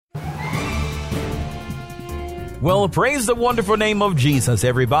Well, praise the wonderful name of Jesus,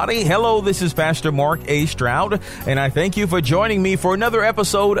 everybody. Hello, this is Pastor Mark A. Stroud, and I thank you for joining me for another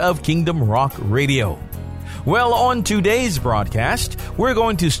episode of Kingdom Rock Radio. Well, on today's broadcast, we're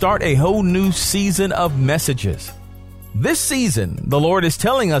going to start a whole new season of messages. This season, the Lord is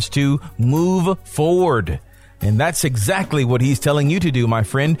telling us to move forward. And that's exactly what He's telling you to do, my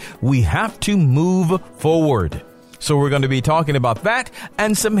friend. We have to move forward. So we're going to be talking about that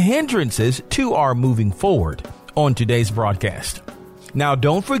and some hindrances to our moving forward on today's broadcast. Now,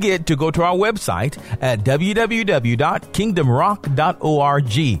 don't forget to go to our website at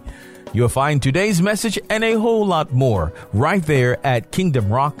www.kingdomrock.org. You'll find today's message and a whole lot more right there at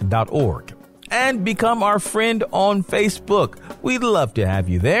kingdomrock.org. And become our friend on Facebook. We'd love to have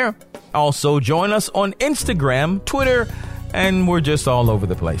you there. Also, join us on Instagram, Twitter, and we're just all over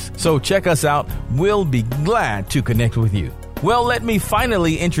the place. So check us out. We'll be glad to connect with you. Well, let me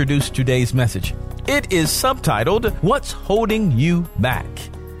finally introduce today's message. It is subtitled, What's Holding You Back?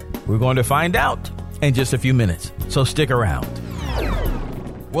 We're going to find out in just a few minutes, so stick around.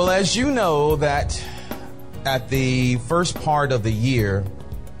 Well, as you know that at the first part of the year,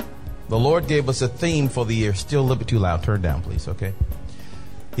 the Lord gave us a theme for the year. Still a little bit too loud. Turn down, please, okay?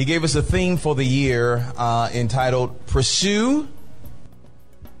 He gave us a theme for the year entitled, Pursue,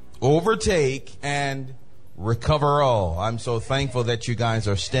 Overtake, and Recover All. I'm so thankful that you guys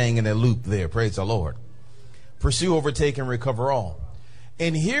are staying in a loop there. Praise the Lord. Pursue, overtake, and recover all.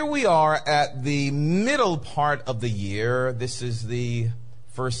 And here we are at the middle part of the year. This is the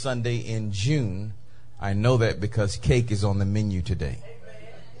first Sunday in June. I know that because cake is on the menu today.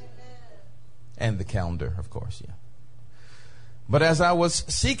 And the calendar, of course, yeah. But as I was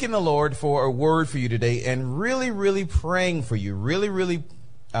seeking the Lord for a word for you today and really praying for you, really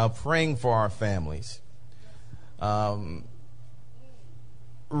praying for our families,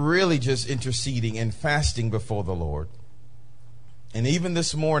 really just interceding and fasting before the Lord. And even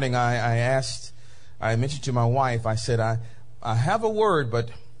this morning, I mentioned to my wife, I said, I have a word, but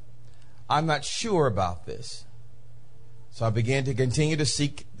I'm not sure about this. So I began to continue to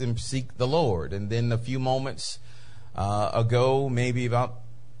seek the Lord. And then a few moments ago, maybe about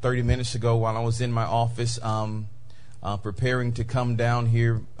 30 minutes ago, while I was in my office preparing to come down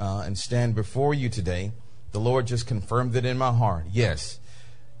here and stand before you today, the Lord just confirmed it in my heart. Yes,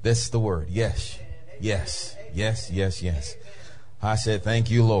 that's the word. Yes. I said,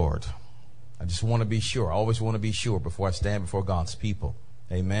 thank you, Lord. I just want to be sure. I always want to be sure before I stand before God's people.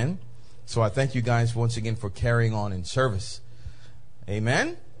 Amen. So I thank you guys once again for carrying on in service.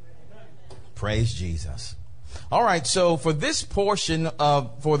 Amen. Praise Jesus. All right. So for this portion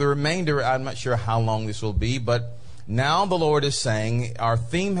for the remainder, I'm not sure how long this will be, but now the Lord is saying our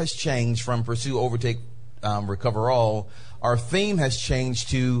theme has changed from pursue, overtake, recover all. Our theme has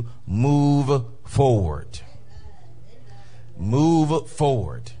changed to move forward. Move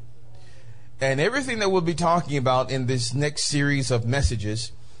forward. And everything that we'll be talking about in this next series of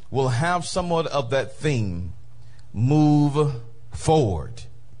messages will have somewhat of that theme. Move forward.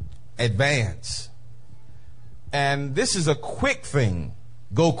 Advance. And this is a quick thing.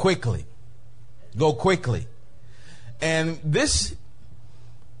 Go quickly. Go quickly. And this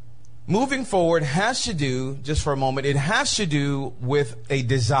moving forward has to do, just for a moment, it has to do with a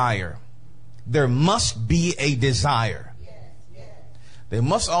desire. There must be a desire. There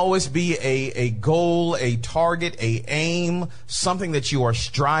must always be a goal, a target, a aim, something that you are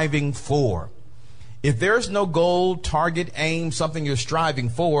striving for. If there's no goal, target, aim, something you're striving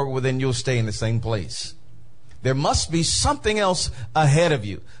for, well, then you'll stay in the same place. There must be something else ahead of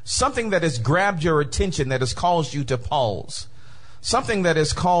you, something that has grabbed your attention, that has caused you to pause, something that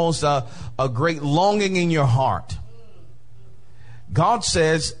has caused a great longing in your heart. God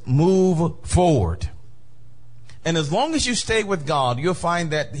says, move forward. And as long as you stay with God, you'll find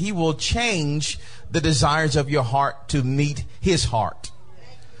that He will change the desires of your heart to meet His heart.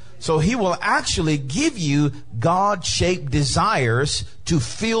 So He will actually give you God-shaped desires to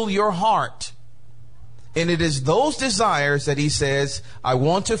fill your heart. And it is those desires that He says, I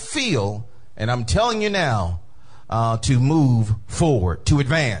want to feel, and I'm telling you now, to move forward, to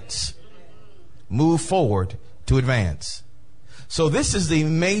advance. Move forward, to advance. So this is the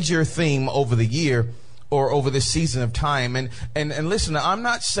major theme over the year, or over this season of time. And listen, I'm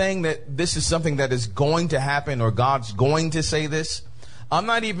not saying that this is something that is going to happen or God's going to say this. I'm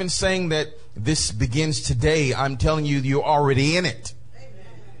not even saying that this begins today. I'm telling you, you're already in it. Amen.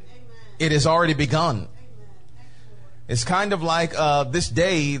 It has already begun. Amen. It's kind of like this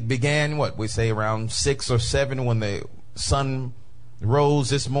day began, what we say around 6 or 7 when the sun rose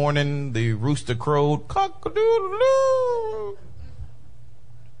this morning, the rooster crowed, cock-a-doodle-doo.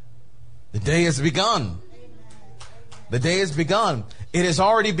 The day has begun. The day has begun. It has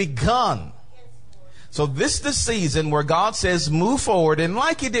already begun. So this is the season where God says, move forward. And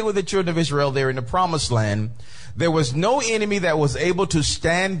like he did with the children of Israel there in the promised land, there was no enemy that was able to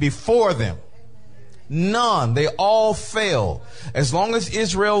stand before them. None. They all fell. As long as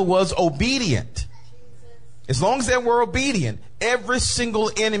Israel was obedient, as long as they were obedient, every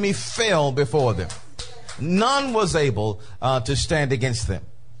single enemy fell before them. None was able to stand against them.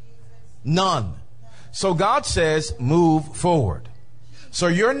 None. So God says, move forward. So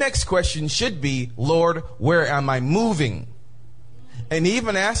your next question should be, Lord, where am I moving? And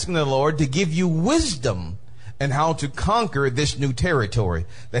even asking the Lord to give you wisdom and how to conquer this new territory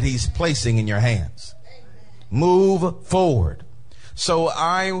that he's placing in your hands. Move forward. So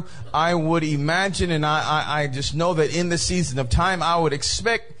I would imagine, and I just know that in the season of time, I would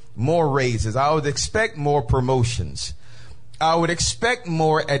expect more raises. I would expect more promotions. I would expect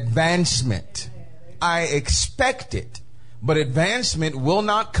more advancement. I expect it. But advancement will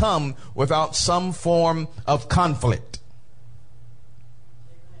not come without some form of conflict.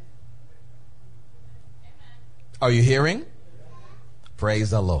 Are you hearing? Praise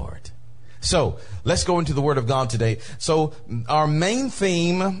the Lord. So let's go into the Word of God today. So our main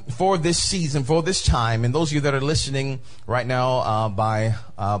theme for this season, for this time, and those of you that are listening right now by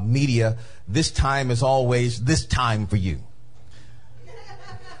media, this time is always this time for you.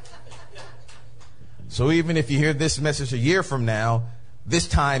 So even if you hear this message a year from now, this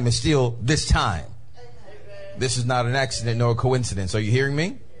time is still this time. This is not an accident nor a coincidence. Are you hearing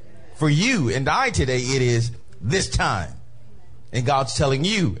me? For you and I today, it is this time. And God's telling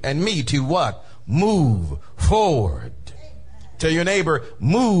you and me to what? Move forward. Tell your neighbor,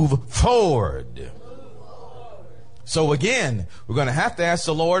 move forward. So again, we're going to have to ask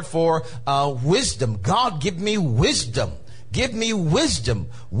the Lord for wisdom. God, give me wisdom. Give me wisdom.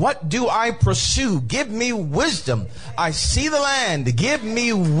 What do I pursue? Give me wisdom. I see the land. Give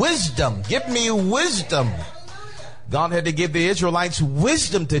me wisdom. Give me wisdom. God had to give the Israelites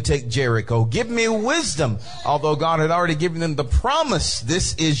wisdom to take Jericho. Give me wisdom. Although God had already given them the promise,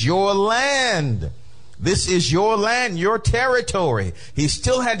 this is your land. This is your land, your territory. He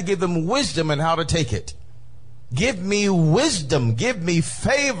still had to give them wisdom on how to take it. Give me wisdom. Give me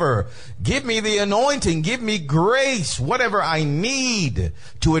favor. Give me the anointing. Give me grace. Whatever I need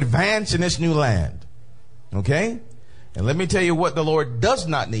to advance in this new land. Okay? And let me tell you what the Lord does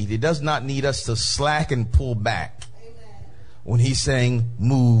not need. He does not need us to slack and pull back when he's saying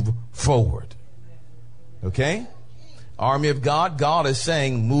move forward. Okay? Army of God, God is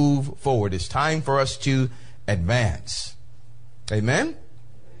saying move forward. It's time for us to advance. Amen?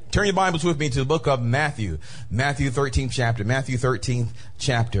 Turn your Bibles with me to the book of Matthew. Matthew 13th chapter. Matthew 13th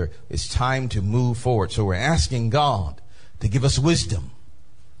chapter. It's time to move forward. So we're asking God to give us wisdom.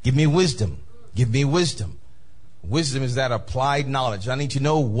 Give me wisdom. Give me wisdom. Wisdom is that applied knowledge. I need to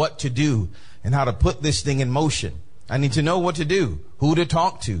know what to do and how to put this thing in motion. I need to know what to do, who to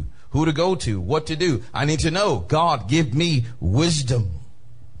talk to, who to go to, what to do. I need to know, God, give me wisdom.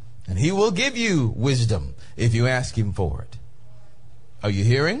 And he will give you wisdom if you ask him for it. Are you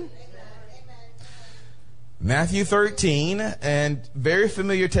hearing? Matthew 13, and very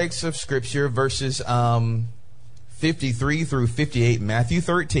familiar text of Scripture, verses 53 through 58. Matthew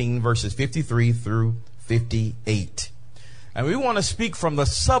 13, verses 53 through 58. And we want to speak from the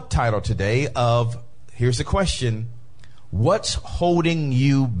subtitle today of, here's the question, what's holding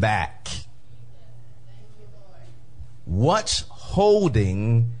you back? What's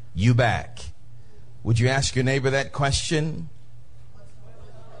holding you back? Would you ask your neighbor that question?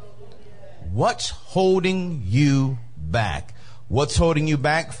 What's holding you back? What's holding you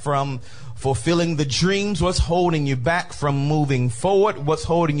back from fulfilling the dreams? What's holding you back from moving forward? What's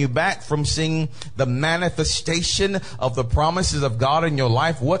holding you back from seeing the manifestation of the promises of God in your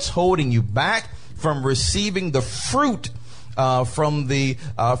life? What's holding you back from receiving the fruit from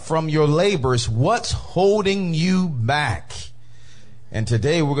your labors? What's holding you back? And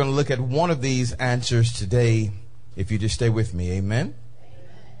today we're going to look at one of these answers today, if you just stay with me. Amen.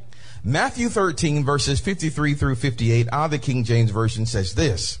 Matthew 13, verses 53 through 58, out of the King James Version, says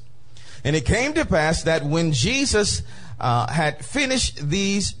this. And it came to pass that when Jesus had finished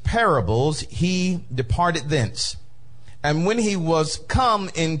these parables, he departed thence. And when he was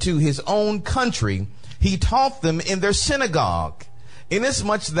come into his own country, he taught them in their synagogue,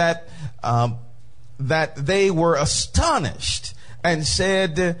 inasmuch that they were astonished and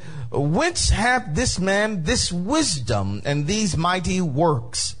said, whence hath this man this wisdom and these mighty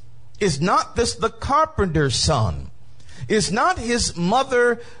works? Is not this the carpenter's son? Is not his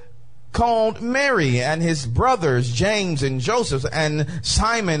mother called Mary, and his brothers James and Joseph and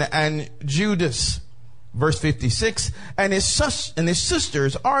Simon and Judas? Verse 56, and his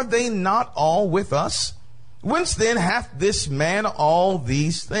sisters, are they not all with us? Whence then hath this man all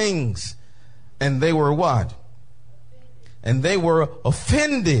these things? And they were what? And they were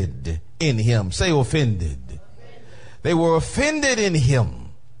offended in him. Say offended. They were offended in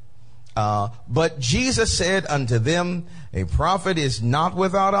him. But Jesus said unto them, a prophet is not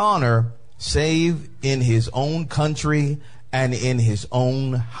without honor, save in his own country and in his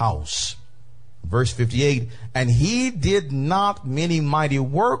own house. Verse 58, and he did not many mighty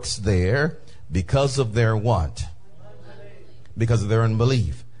works there because of their what? Because of their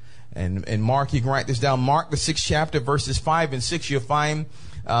unbelief. And in Mark, you can write this down. Mark, the 6th chapter, verses 5 and 6, you'll find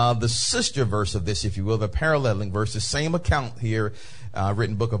the sister verse of this, if you will, the paralleling verse, the same account here,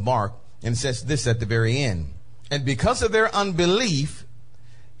 written book of Mark. And it says this at the very end. And because of their unbelief,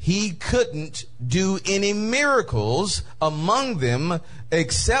 he couldn't do any miracles among them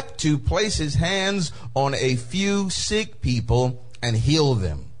except to place his hands on a few sick people and heal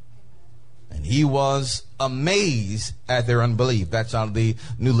them. And he was amazed at their unbelief. That's out of the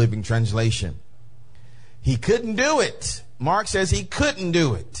New Living Translation. He couldn't do it. Mark says he couldn't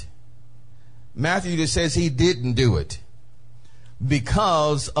do it. Matthew just says he didn't do it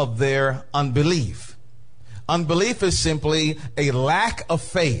because of their unbelief. Unbelief is simply a lack of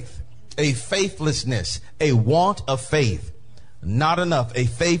faith, a faithlessness, a want of faith, not enough, a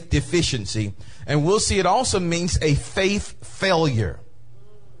faith deficiency. And we'll see it also means a faith failure.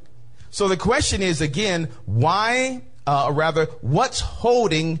 So the question is again, what's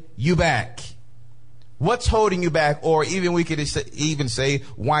holding you back? What's holding you back? Or even we could even say,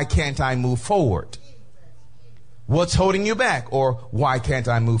 why can't I move forward? What's holding you back? Or why can't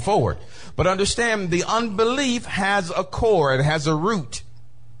I move forward? But understand, the unbelief has a core. It has a root.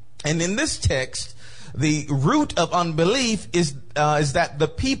 And in this text, the root of unbelief is that the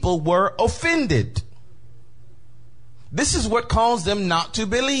people were offended. This is what caused them not to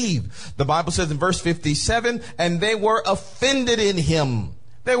believe. The Bible says in verse 57, and they were offended in him.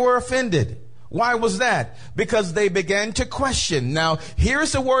 They were offended. Why was that? Because they began to question. Now,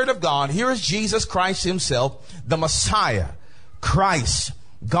 here's the word of God. Here is Jesus Christ himself, the Messiah, Christ,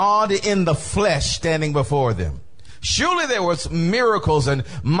 God in the flesh standing before them. Surely there was miracles and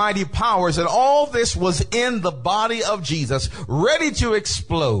mighty powers, and all this was in the body of Jesus, ready to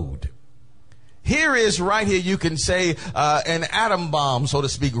explode. Here is right here, you can say, an atom bomb, so to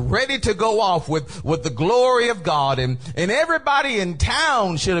speak, ready to go off with the glory of God. And everybody in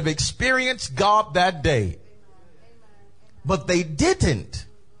town should have experienced God that day. But they didn't,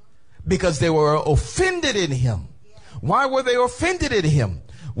 because they were offended in him. Why were they offended in him?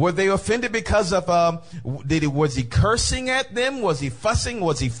 Were they offended because of, was he cursing at them? Was he fussing?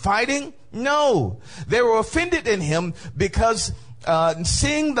 Was he fighting? No. They were offended in him because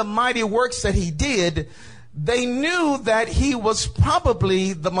seeing the mighty works that he did, they knew that he was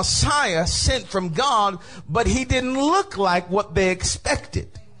probably the Messiah sent from God, but he didn't look like what they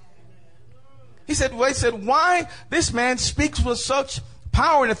expected. He said, why this man speaks with such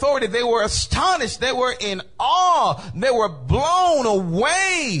power and authority? They were astonished. They were in awe. They were blown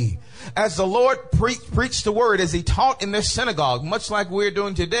away as the Lord preached the word, as he taught in their synagogue, much like we're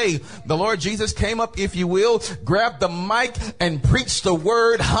doing today. The Lord Jesus came up, if you will, grabbed the mic and preached the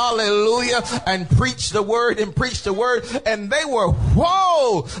word. Hallelujah. And preached the word and preached the word. And they were,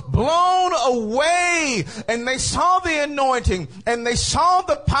 blown away. And they saw the anointing and they saw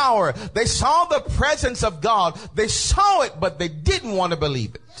the power. They saw the presence of God. They saw it, but they didn't want to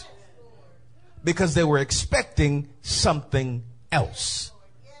believe it because they were expecting something else.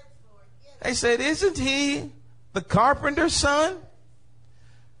 They said, isn't he the carpenter's son?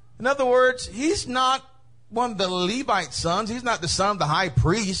 In other words, he's not one of the Levite sons. He's not the son of the high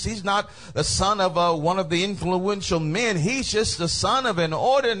priest. He's not the son of one of the influential men. He's just the son of an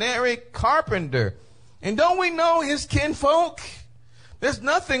ordinary carpenter. And don't we know his kinfolk? There's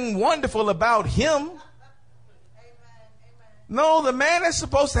nothing wonderful about him. No, the man is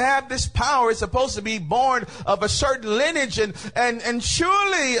supposed to have this power. Is supposed to be born of a certain lineage, and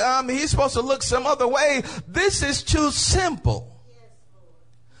surely he's supposed to look some other way. This is too simple.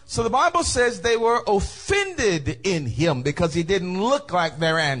 So the Bible says they were offended in him because he didn't look like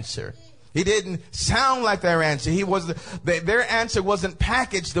their answer. He didn't sound like their answer. Their answer wasn't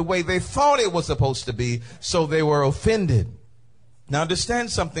packaged the way they thought it was supposed to be, so they were offended. Now understand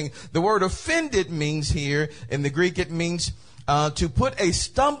something. The word offended means here, in the Greek, it means to put a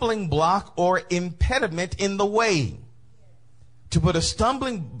stumbling block or impediment in the way. To put a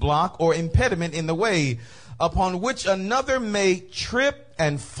stumbling block or impediment in the way upon which another may trip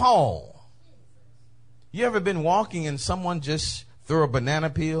and fall. You ever been walking and someone just threw a banana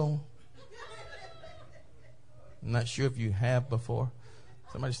peel? I'm not sure if you have before.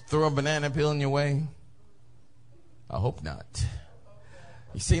 Somebody just throw a banana peel in your way. I hope not.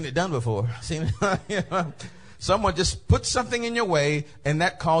 You've seen it done before. Seen it. Someone just puts something in your way, and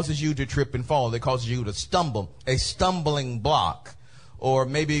that causes you to trip and fall. It causes you to stumble, a stumbling block. Or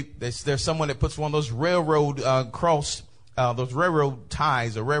maybe there's someone that puts one of those railroad those railroad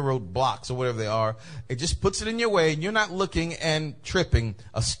ties or railroad blocks or whatever they are. It just puts it in your way, and you're not looking and tripping,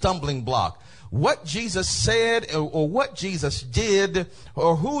 a stumbling block. What Jesus said or what Jesus did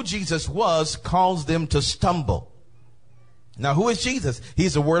or who Jesus was caused them to stumble. Now, who is Jesus?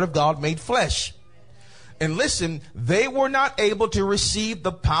 He's the Word of God made flesh. And listen, they were not able to receive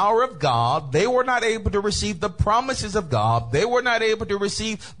the power of God. They were not able to receive the promises of God. They were not able to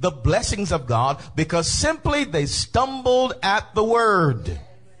receive the blessings of God because simply they stumbled at the Word.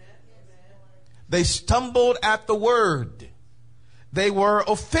 They stumbled at the Word. They were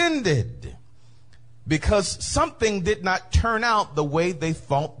offended because something did not turn out the way they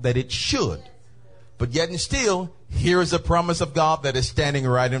thought that it should. But yet and still, here is a promise of God that is standing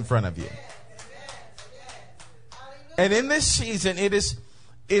right in front of you. And in this season, it is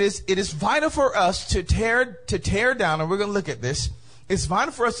vital for us to tear down, and we're going to look at this. It's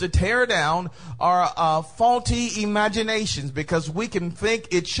vital for us to tear down our faulty imaginations, because we can think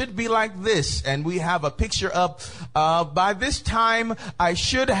it should be like this, and we have a picture of by this time I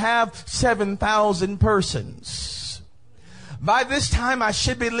should have 7,000 persons. By this time, I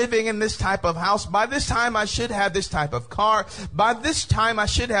should be living in this type of house. By this time, I should have this type of car. By this time, I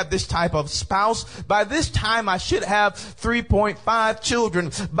should have this type of spouse. By this time, I should have 3.5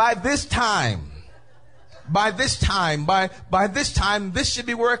 children. By this time, this should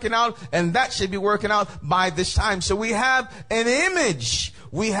be working out, and that should be working out by this time. So we have an image.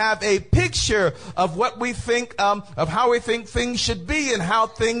 We have a picture of what we think, of how we think things should be and how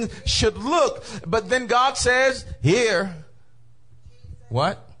things should look. But then God says, here,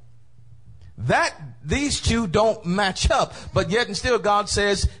 what? That these two don't match up. But yet and still God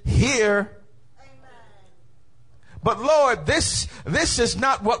says, here. But Lord, this is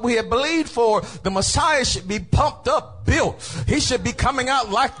not what we have believed for. The Messiah should be pumped up, built. He should be coming out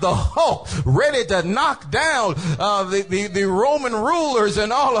like the Hulk, ready to knock down the Roman rulers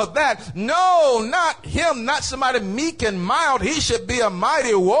and all of that. No, not him, not somebody meek and mild. He should be a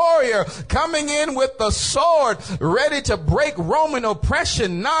mighty warrior coming in with the sword, ready to break Roman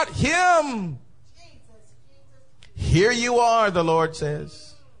oppression. Not him. Here you are, the Lord says.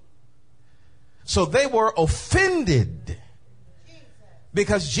 So they were offended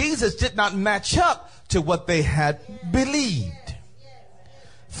because Jesus did not match up to what they had believed.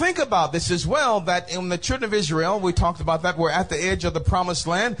 Think about this as well, that in the children of Israel, we talked about that, we're at the edge of the promised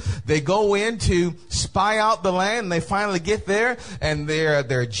land. They go in to spy out the land. They finally get there, and there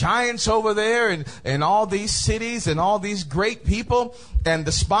are giants over there and all these cities and all these great people. And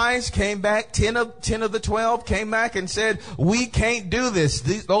the spies came back, 10 of the 12 came back and said, we can't do this.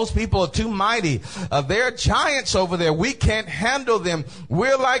 Those people are too mighty. There are giants over there. We can't handle them.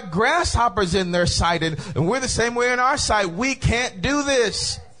 We're like grasshoppers in their sight, and we're the same way in our sight. We can't do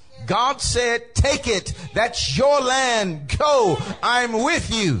this. God said, take it. That's your land. Go. I'm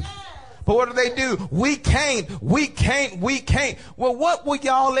with you. But what do? We can't. Well, what were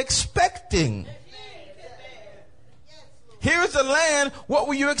y'all expecting? Here's the land. What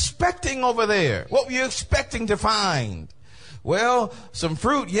were you expecting over there? What were you expecting to find? Well, some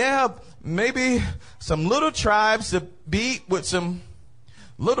fruit. Yeah, maybe some little tribes to be with some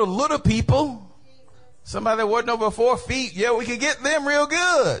little people. Somebody that wasn't over 4 feet. Yeah, we could get them real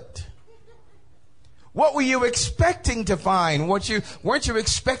good. What were you expecting to find? Weren't you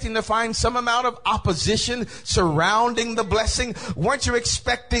expecting to find some amount of opposition surrounding the blessing? Weren't you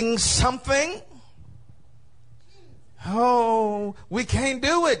expecting something? Oh, we can't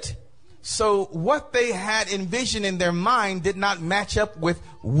do it. So what they had envisioned in their mind did not match up with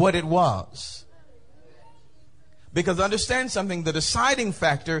what it was. Because understand something, the deciding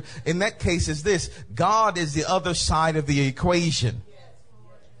factor in that case is this: God is the other side of the equation.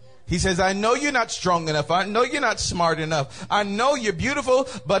 He says, I know you're not strong enough. I know you're not smart enough. I know you're beautiful,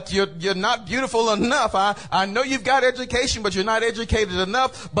 but you're not beautiful enough. I know you've got education, but you're not educated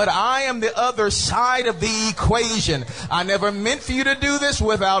enough. But I am the other side of the equation. I never meant for you to do this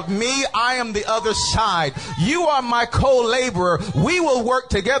without me. I am the other side. You are my co-laborer. We will work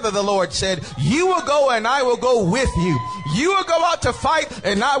together, the Lord said. You will go and I will go with you. You will go out to fight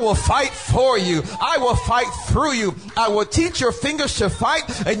and I will fight for you. I will fight through you. I will teach your fingers to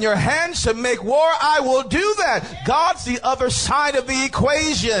fight and your hands to make war. I will do that. God's the other side of the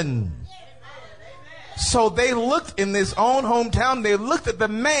equation. So they looked in this own hometown. They looked at the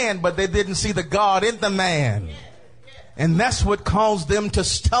man, but they didn't see the God in the man. And that's what caused them to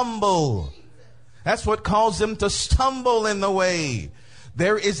stumble. That's what caused them to stumble in the way.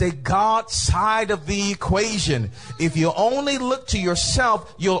 There is a God side of the equation. If you only look to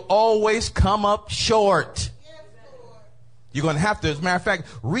yourself, you'll always come up short. You're going to have to, as a matter of fact,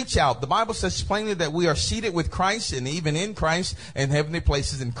 reach out. The Bible says plainly that we are seated with Christ and even in Christ in heavenly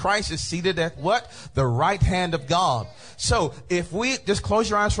places. And Christ is seated at what? The right hand of God. So if we just close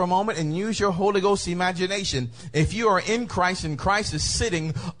your eyes for a moment and use your Holy Ghost imagination. If you are in Christ and Christ is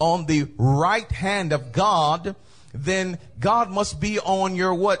sitting on the right hand of God, then God must be on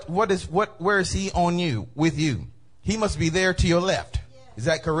your where is he on you, with you? He must be there to your left. Is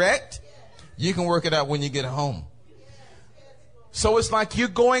that correct? You can work it out when you get home. So it's like you're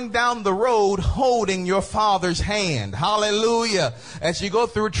going down the road holding your Father's hand. Hallelujah. As you go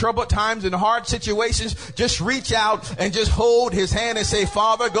through troubled times and hard situations, just reach out and just hold his hand and say,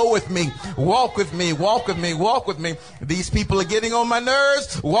 Father, go with me. Walk with me. Walk with me. Walk with me. These people are getting on my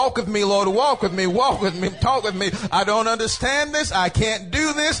nerves. Walk with me, Lord. Walk with me. Walk with me. Talk with me. I don't understand this. I can't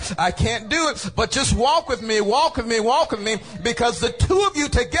do this. I can't do it. But just walk with me. Walk with me. Walk with me. Because the two of you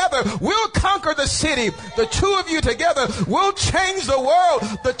together will conquer the city. The two of you together will change the world.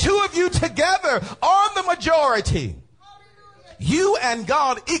 The two of you together are the majority. You and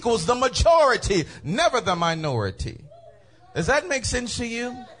God equals the majority, never the minority. Does that make sense to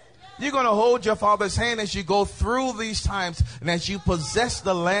you? You're going to hold your Father's hand as you go through these times, and as you possess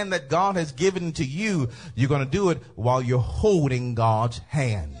the land that God has given to you, you're going to do it while you're holding God's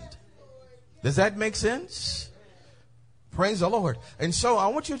hand. Does that make sense? Praise the Lord. And so I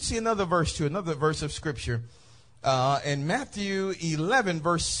want you to see another verse too, another verse of scripture. In Matthew 11,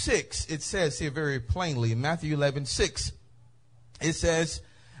 verse 6, it says here very plainly, in Matthew 11, 6, it says,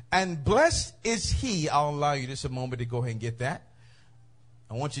 and blessed is he. I'll allow you just a moment to go ahead and get that.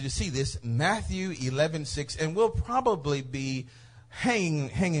 I want you to see this, Matthew 11, 6, and we'll probably be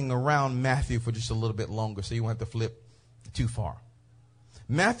hanging around Matthew for just a little bit longer, so you won't have to flip too far.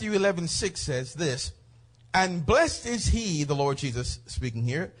 Matthew 11, 6 says this, and blessed is he, the Lord Jesus speaking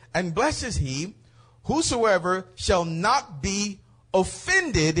here, and blessed is he whosoever shall not be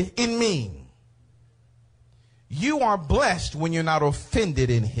offended in me. You are blessed when you're not offended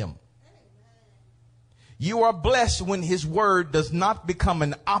in him. You are blessed when his word does not become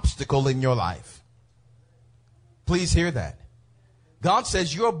an obstacle in your life. Please hear that. God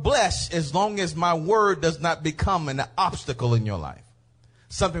says you're blessed as long as my word does not become an obstacle in your life.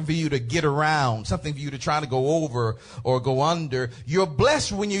 Something for you to get around, something for you to try to go over or go under. You're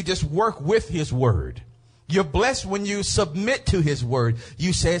blessed when you just work with his word. You're blessed when you submit to his word.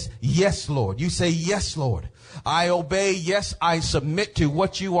 You says, yes, Lord. You say, yes, Lord. I obey. Yes, I submit to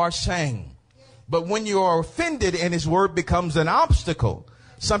what you are saying. But when you are offended and his word becomes an obstacle,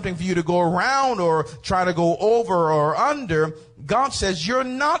 something for you to go around or try to go over or under, God says you're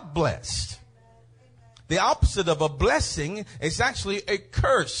not blessed. The opposite of a blessing is actually a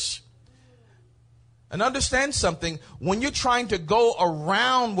curse. And understand something, when you're trying to go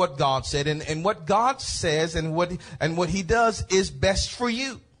around what God said and what God says and what he does is best for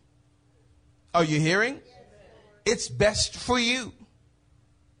you. Are you hearing? It's best for you.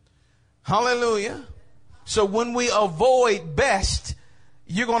 Hallelujah. So when we avoid best,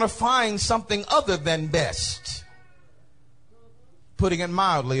 you're going to find something other than best. Putting it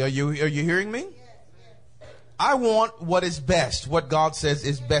mildly, are you hearing me? I want what is best, what God says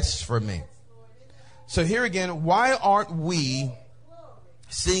is best for me. So here again, why aren't we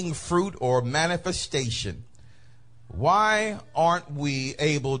seeing fruit or manifestation? Why aren't we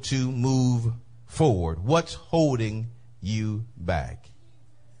able to move forward? What's holding you back?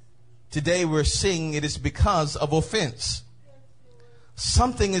 Today we're seeing it is because of offense.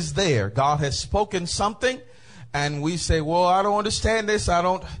 Something is there. God has spoken something. And we say, well, I don't understand this. I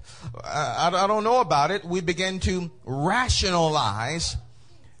don't know about it. We begin to rationalize.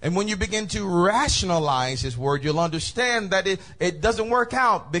 And when you begin to rationalize his word, you'll understand that it doesn't work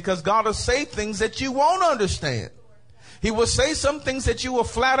out, because God will say things that you won't understand. He will say some things that you will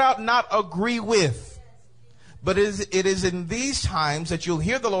flat out not agree with. But it is in these times that you'll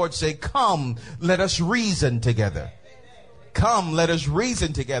hear the Lord say, come, let us reason together. Come, let us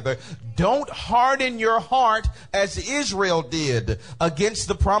reason together. Don't harden your heart as Israel did against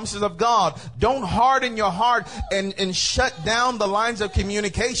the promises of God. Don't harden your heart and shut down the lines of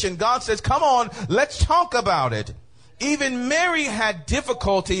communication. God says, come on, let's talk about it. Even Mary had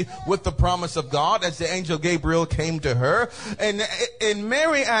difficulty with the promise of God as the angel Gabriel came to her. And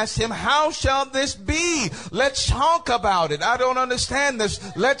Mary asked him, how shall this be? Let's talk about it. I don't understand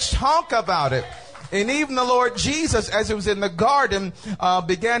this. Let's talk about it. And even the Lord Jesus, as he was in the garden,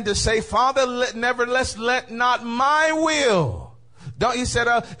 began to say, Father, nevertheless, let not my will. Don't you said,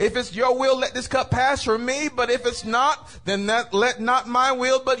 if it's your will, let this cup pass from me. But if it's not, then let not my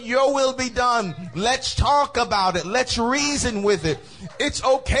will, but your will be done. Let's talk about it. Let's reason with it. It's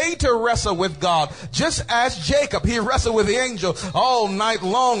okay to wrestle with God. Just as Jacob, he wrestled with the angel all night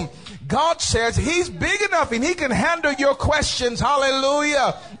long. God says he's big enough and he can handle your questions.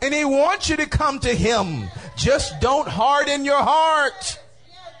 Hallelujah. And he wants you to come to him. Just don't harden your heart.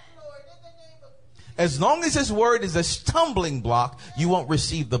 As long as his word is a stumbling block, you won't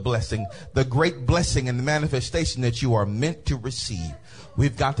receive the blessing, the great blessing and the manifestation that you are meant to receive.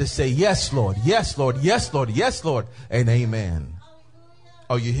 We've got to say, yes, Lord, yes, Lord, yes, Lord, yes, Lord, and amen.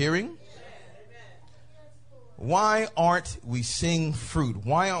 Are you hearing? Why aren't we seeing fruit?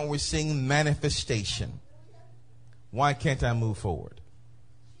 Why aren't we seeing manifestation? Why can't I move forward?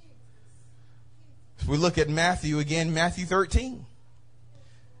 If we look at Matthew again, Matthew 13.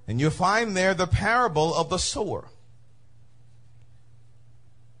 And you'll find there the parable of the sower.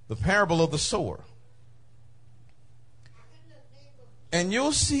 The parable of the sower. And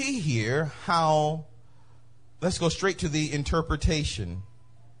you'll see here how, let's go straight to the interpretation.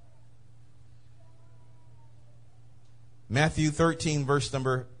 Matthew 13 verse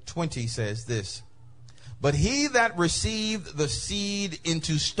number 20 says this. But he that received the seed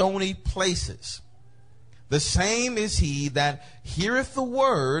into stony places, the same is he that heareth the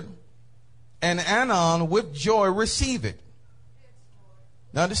word, and anon with joy receive it.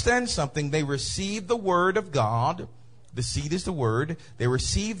 Now understand something. They receive the word of God. The seed is the word. They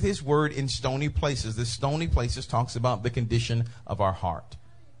receive his word in stony places. The stony places talks about the condition of our heart.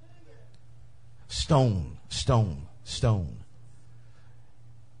 Stone, stone, stone.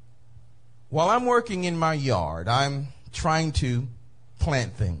 While I'm working in my yard, I'm trying to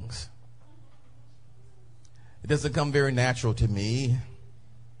plant things. It doesn't come very natural to me.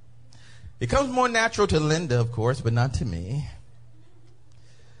 It comes more natural to Linda, of course, but not to me.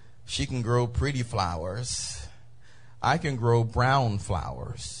 She can grow pretty flowers. I can grow brown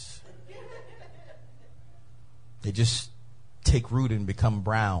flowers. They just take root and become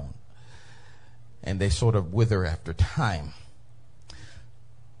brown. And they sort of wither after time.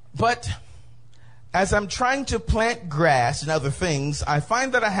 But as I'm trying to plant grass and other things, I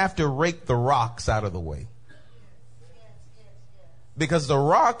find that I have to rake the rocks out of the way. Because the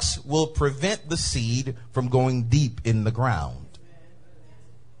rocks will prevent the seed from going deep in the ground.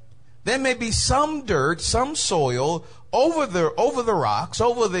 There may be some dirt, some soil over the rocks,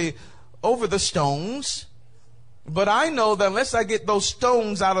 over the stones. But I know that unless I get those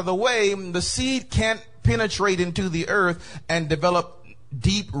stones out of the way, the seed can't penetrate into the earth and develop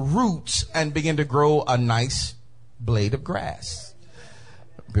deep roots and begin to grow a nice blade of grass.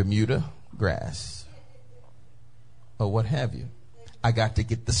 Bermuda grass. Or what have you. I got to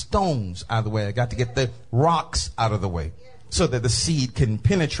get the stones out of the way. I got to get the rocks out of the way so that the seed can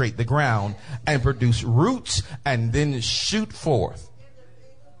penetrate the ground and produce roots and then shoot forth.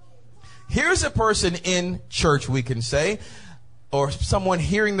 Here's a person in church, we can say, or someone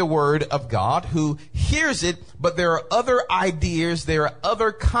hearing the word of God who hears it, but there are other ideas, there are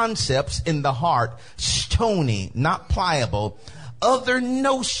other concepts in the heart, stony, not pliable, other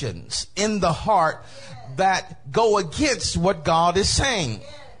notions in the heart that go against what God is saying.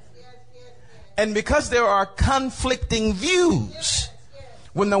 And because there are conflicting views,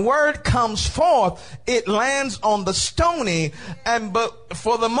 when the word comes forth, it lands on the stony, but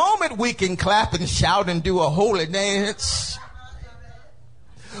for the moment we can clap and shout and do a holy dance.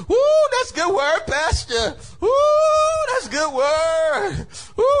 Ooh, that's good word, Pastor. Ooh, that's good word.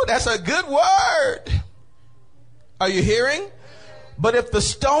 Ooh, that's a good word. Are you hearing? But if the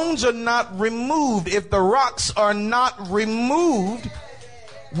stones are not removed, if the rocks are not removed,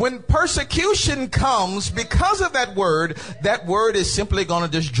 when persecution comes because of that word is simply going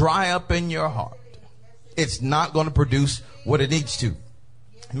to just dry up in your heart. It's not going to produce what it needs to.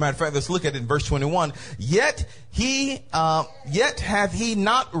 Matter of fact, let's look at it in verse 21. Yet hath he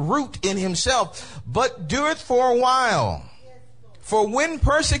not root in himself, but doeth for a while. For when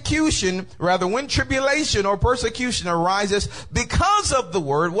tribulation or persecution arises because of the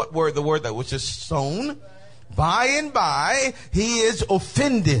word, what word? The word that was just sown. By and by, he is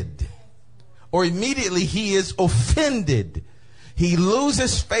offended. Or immediately he is offended. He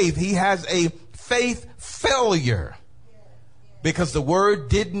loses faith. He has a faith failure. Because the word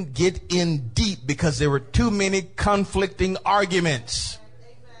didn't get in deep because there were too many conflicting arguments.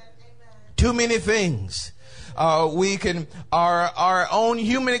 Too many things. Our own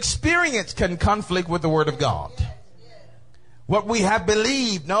human experience can conflict with the word of God. what we have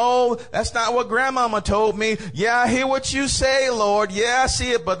believed. No, that's not what grandmama told me. Yeah, I hear what you say, Lord. Yeah, I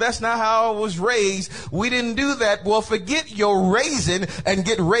see it, but that's not how I was raised. We didn't do that. Well, forget your raising and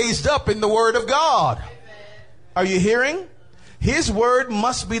get raised up in the Word of God. Amen. Are you hearing? His word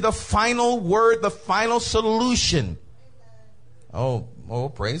must be the final word, the final solution. Oh,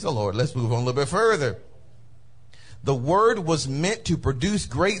 praise the Lord. Let's move on a little bit further. The word was meant to produce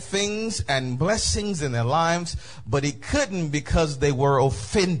great things and blessings in their lives, but it couldn't because they were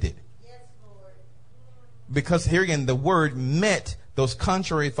offended. Yes, Lord. Because here again, the word met those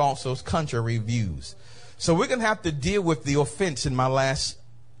contrary thoughts, those contrary views. So we're going to have to deal with the offense in my last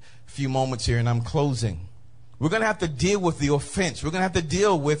few moments here, and I'm closing. We're going to have to deal with the offense. We're going to have to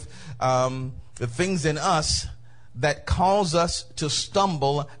deal with the things in us that cause us to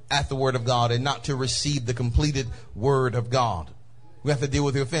stumble at the Word of God and not to receive the completed Word of God. We have to deal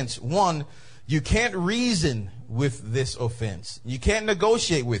with the offense. One, you can't reason with this offense. You can't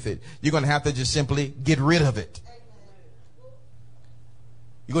negotiate with it. You're going to have to just simply get rid of it.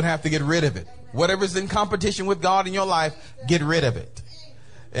 You're going to have to get rid of it. Whatever's in competition with God in your life, get rid of it.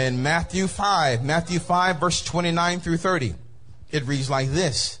 In Matthew 5 verse 29 through 30, it reads like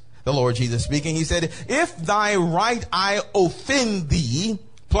this. The Lord Jesus speaking, he said, if thy right eye offend thee,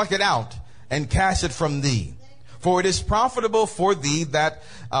 pluck it out and cast it from thee. For it is profitable for thee that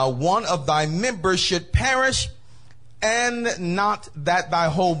one of thy members should perish, and not that thy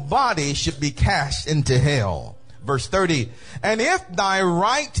whole body should be cast into hell. Verse 30, and if thy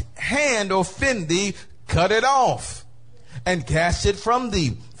right hand offend thee, cut it off and cast it from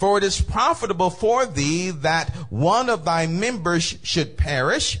thee. For it is profitable for thee that one of thy members should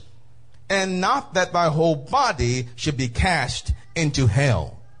perish, and not that thy whole body should be cast into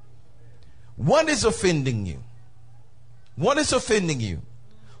hell. What is offending you? What is offending you?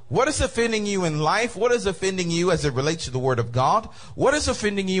 What is offending you in life? What is offending you as it relates to the Word of God? What is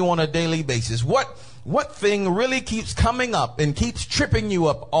offending you on a daily basis? What thing really keeps coming up and keeps tripping you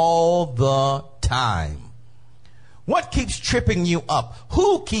up all the time? What keeps tripping you up?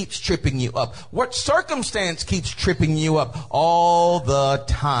 Who keeps tripping you up? What circumstance keeps tripping you up all the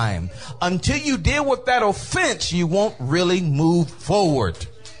time? Until you deal with that offense, you won't really move forward.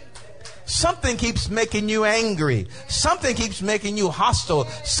 Something keeps making you angry. Something keeps making you hostile.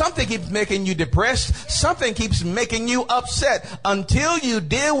 Something keeps making you depressed. Something keeps making you upset. Until you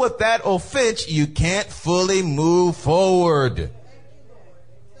deal with that offense, you can't fully move forward.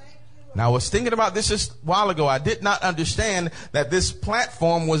 Now, I was thinking about this just a while ago. I did not understand that this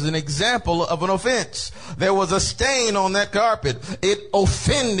platform was an example of an offense. There was a stain on that carpet. It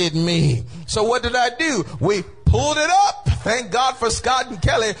offended me. So what did I do? We pulled it up. Thank God for Scott and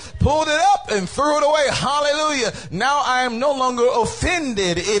Kelly. Pulled it up and threw it away. Hallelujah. Now I am no longer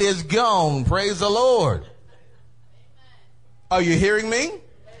offended. It is gone. Praise the Lord. Are you hearing me?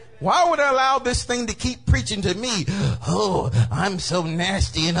 Why would I allow this thing to keep preaching to me? Oh, I'm so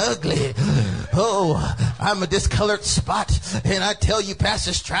nasty and ugly. Oh, I'm a discolored spot. And I tell you,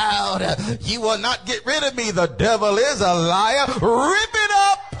 Pastor Stroud, you will not get rid of me. The devil is a liar. Rip it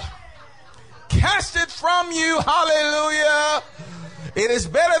up. Cast it from you. Hallelujah. It is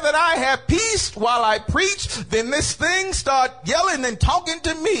better that I have peace while I preach than this thing start yelling and talking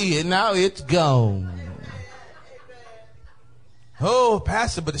to me. And now it's gone. Oh,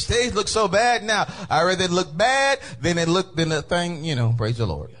 Pastor, but the stage looks so bad now. I rather it look bad than the thing, praise the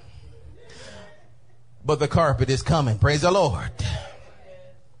Lord. But the carpet is coming, praise the Lord.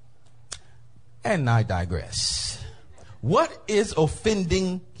 And I digress. What is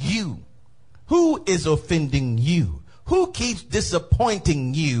offending you? Who is offending you? Who keeps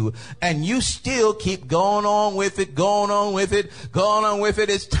disappointing you and you still keep going on with it, going on with it, going on with it?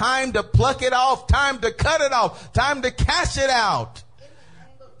 It's time to pluck it off, time to cut it off, time to cast it out.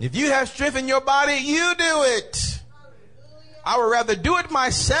 If you have strength in your body, you do it. I would rather do it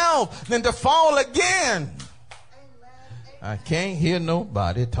myself than to fall again. I can't hear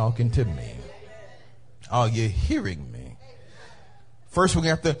nobody talking to me. Are you hearing me? First, we're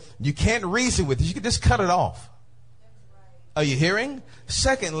going to you can't reason with it. You can just cut it off. Are you hearing?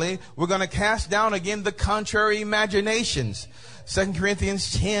 Secondly, we're going to cast down again the contrary imaginations. 2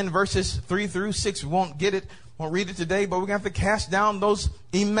 Corinthians 10 verses 3 through 6. We won't read it today, but we're going to have to cast down those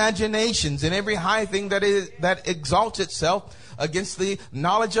imaginations and every high thing that exalts itself against the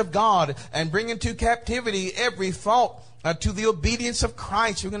knowledge of God, and bring into captivity every thought to the obedience of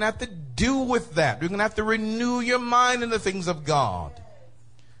Christ. We're going to have to do with that. We're going to have to renew your mind in the things of God.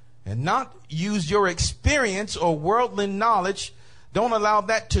 And not use your experience or worldly knowledge. Don't allow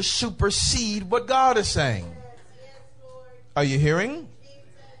that to supersede what God is saying. Are you hearing?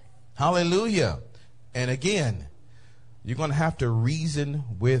 Hallelujah. And again, You're going to have to reason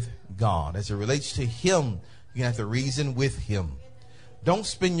with God. As it relates to him, you have to reason with him. Don't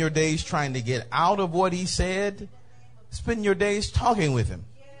spend your days trying to get out of what he said. Spend your days talking with him.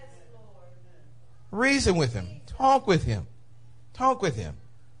 Reason with him. Talk with him. Talk with him.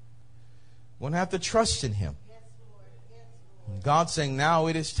 We're going to have to trust in him. God's saying now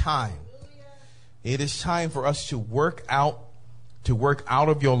it is time. It is time for us to work out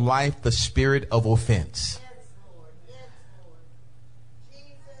of your life the spirit of offense.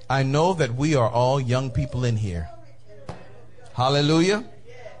 I know that we are all young people in here. Hallelujah.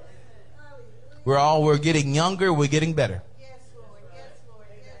 We're getting younger. We're getting better.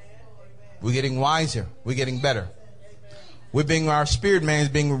 We're getting wiser. We're getting better. Our spirit man is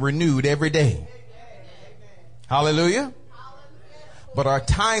being renewed every day. Hallelujah. But our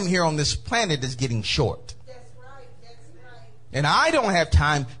time here on this planet is getting short. And I don't have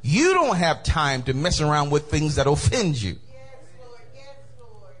time. You don't have time to mess around with things that offend you.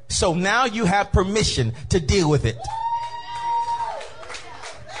 So now you have permission to deal with it.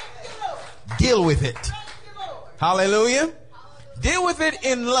 Deal with it. Hallelujah. Deal with it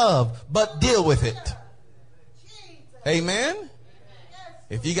in love, but deal with it. Amen.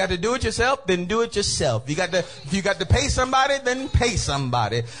 If you got to do it yourself, then do it yourself. If you got to pay somebody, then pay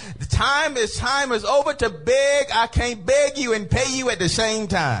somebody. The time is over to beg. I can't beg you and pay you at the same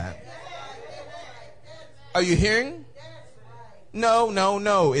time. Are you hearing?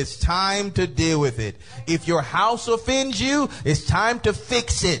 No. It's time to deal with it. If your house offends you, it's time to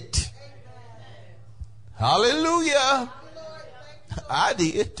fix it. Hallelujah. I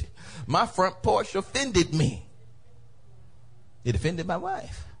did. My front porch offended me. It offended my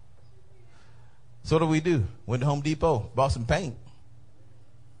wife. So what do? Went to Home Depot, bought some paint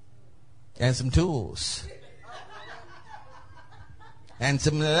and some tools and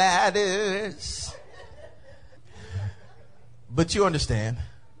some ladders. But you understand,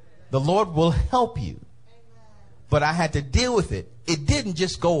 the Lord will help you. But I had to deal with it. It didn't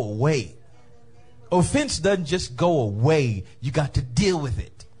just go away. Offense doesn't just go away. You got to deal with it.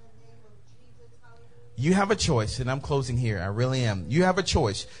 You have a choice, and I'm closing here. I really am. You have a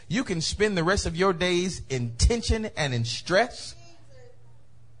choice. You can spend the rest of your days in tension and in stress,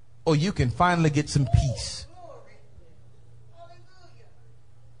 or you can finally get some peace.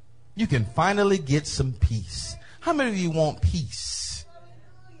 You can finally get some peace. How many of you want peace?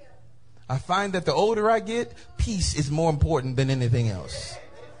 I find that the older I get, peace is more important than anything else.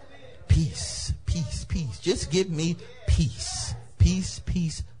 Peace, peace, peace. Just give me peace. Peace,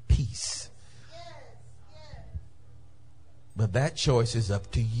 peace, peace. But that choice is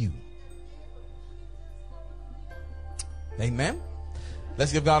up to you. Amen.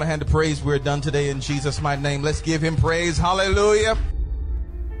 Let's give God a hand of praise. We're done today in Jesus' mighty name. Let's give him praise. Hallelujah.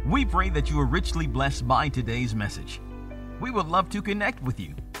 We pray that you are richly blessed by today's message. We would love to connect with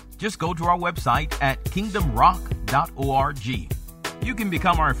you. Just go to our website at kingdomrock.org. You can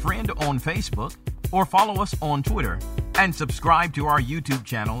become our friend on Facebook or follow us on Twitter and subscribe to our YouTube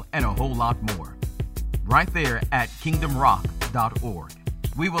channel and a whole lot more. Right there at kingdomrock.org.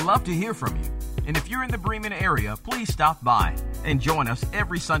 We would love to hear from you. And if you're in the Bremen area, please stop by and join us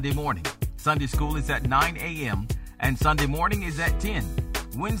every Sunday morning. Sunday school is at 9 a.m. and Sunday morning is at 10.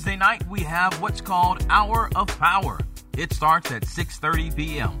 Wednesday night, we have what's called Hour of Power. It starts at 6:30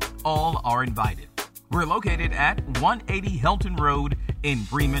 p.m. All are invited. We're located at 180 Helton Road in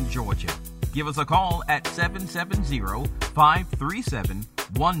Bremen, Georgia. Give us a call at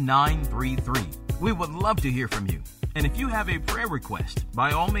 770-537-1933. We would love to hear from you. And if you have a prayer request,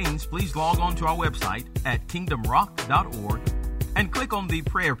 by all means, please log on to our website at kingdomrock.org and click on the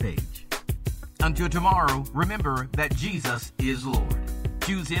prayer page. Until tomorrow, remember that Jesus is Lord.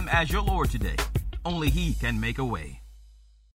 Choose him as your Lord today. Only he can make a way.